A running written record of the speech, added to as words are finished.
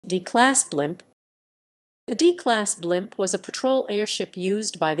D-Class blimp. The D-Class blimp was a patrol airship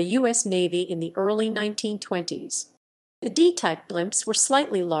used by the U.S. Navy in the early 1920s. The D-type blimps were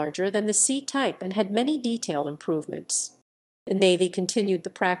slightly larger than the C-type and had many detail improvements. The Navy continued the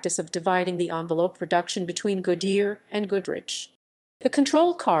practice of dividing the envelope production between Goodyear and Goodrich. The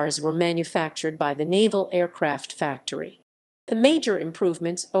control cars were manufactured by the Naval Aircraft Factory. The major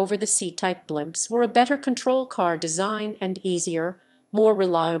improvements over the C-type blimps were a better control car design and easier, more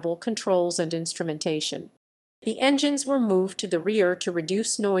reliable controls and instrumentation. The engines were moved to the rear to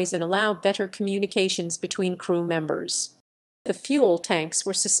reduce noise and allow better communications between crew members. The fuel tanks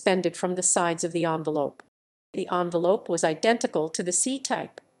were suspended from the sides of the envelope. The envelope was identical to the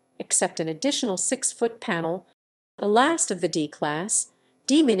C-type, except an additional 6-foot panel. The last of the D-Class,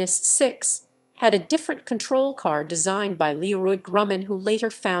 D-6, had a different control car designed by Leroy Grumman, who later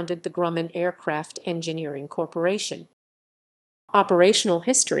founded the Grumman Aircraft Engineering Corporation. Operational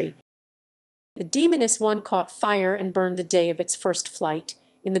history. The D-1 caught fire and burned the day of its first flight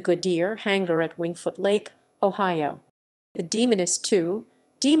in the Goodyear hangar at Wingfoot Lake, Ohio. The D-2,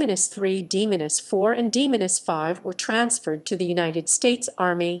 D-3, D-4, and D-5 were transferred to the United States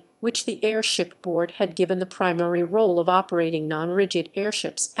Army, which the Airship Board had given the primary role of operating non-rigid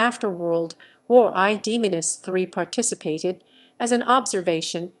airships after World War I. D-3 participated as an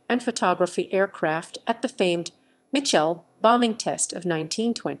observation and photography aircraft at the famed Mitchell bombing test of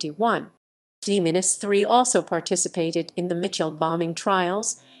 1921. D-3 also participated in the Mitchell bombing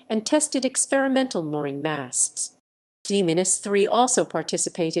trials and tested experimental mooring masts. D-3 also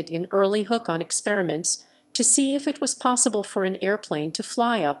participated in early hook-on experiments to see if it was possible for an airplane to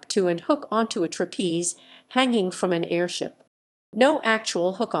fly up to and hook onto a trapeze hanging from an airship. No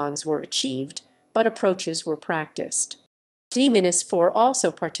actual hook-ons were achieved, but approaches were practiced. D-4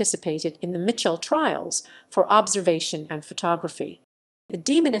 also participated in the Mitchell trials for observation and photography. The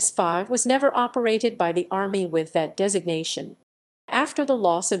D-5 was never operated by the Army with that designation. After the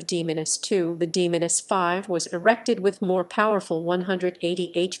loss of D-2, the D-5 was erected with more powerful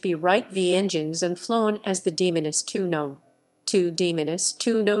 180 HP Wright V engines and flown as the D-2 No. 2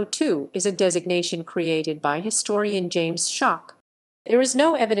 D-2 No. 2 is a designation created by historian James Schock. There is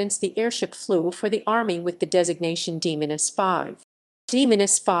no evidence the airship flew for the Army with the designation D-5.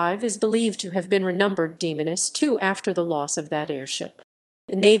 D-5 is believed to have been renumbered D-2 after the loss of that airship.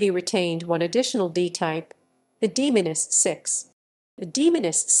 The Navy retained one additional D-type, the D-6. The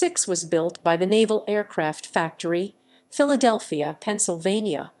D-6 was built by the Naval Aircraft Factory, Philadelphia,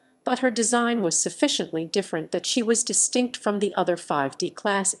 Pennsylvania, but her design was sufficiently different that she was distinct from the other 5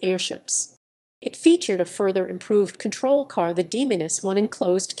 D-class airships. It featured a further improved control car, the D-1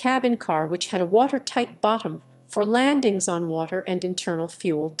 enclosed cabin car, which had a watertight bottom for landings on water and internal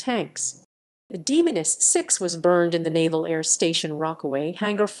fuel tanks. The D-6 was burned in the Naval Air Station Rockaway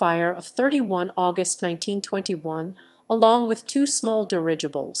hangar fire of 31 August 1921, along with 2 small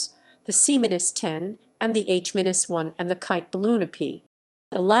dirigibles, the C-10 and the H-1 and the kite balloon AP.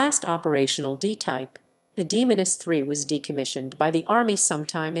 The last operational D-type, the D-3, was decommissioned by the Army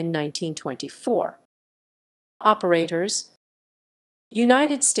sometime in 1924. Operators: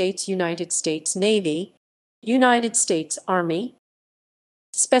 United States Navy, United States Army.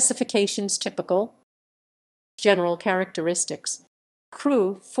 Specifications typical. General characteristics: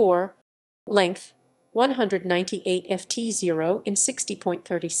 crew 4, length 198 ft0 in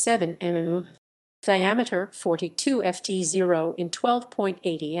 60.37 mm, diameter 42 ft0 in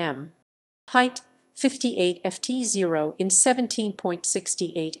 12.80 m, height 58 ft0 in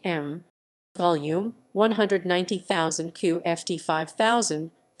 17.68 m, volume 190,000 q.ft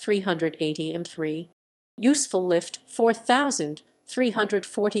 5,380 m3, useful lift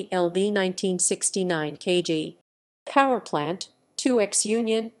 4,340 lb 1969 kg, power plant 2x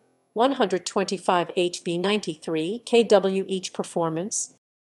Union 125 HP 93 kW each, performance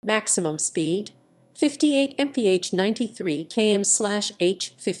maximum speed 58 mph 93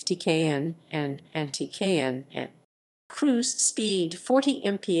 km/h 50 kn and anti-kn, cruise speed 40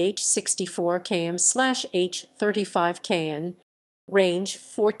 mph 64 km/h 35 kn, range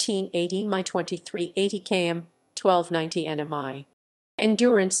 1480 mi 2380 km 1290 nmi,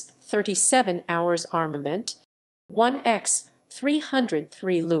 endurance 37 hours, armament 1x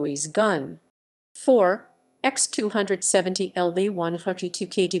 303 Lewis gun, 4x 270 lb 132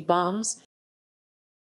 kg bombs,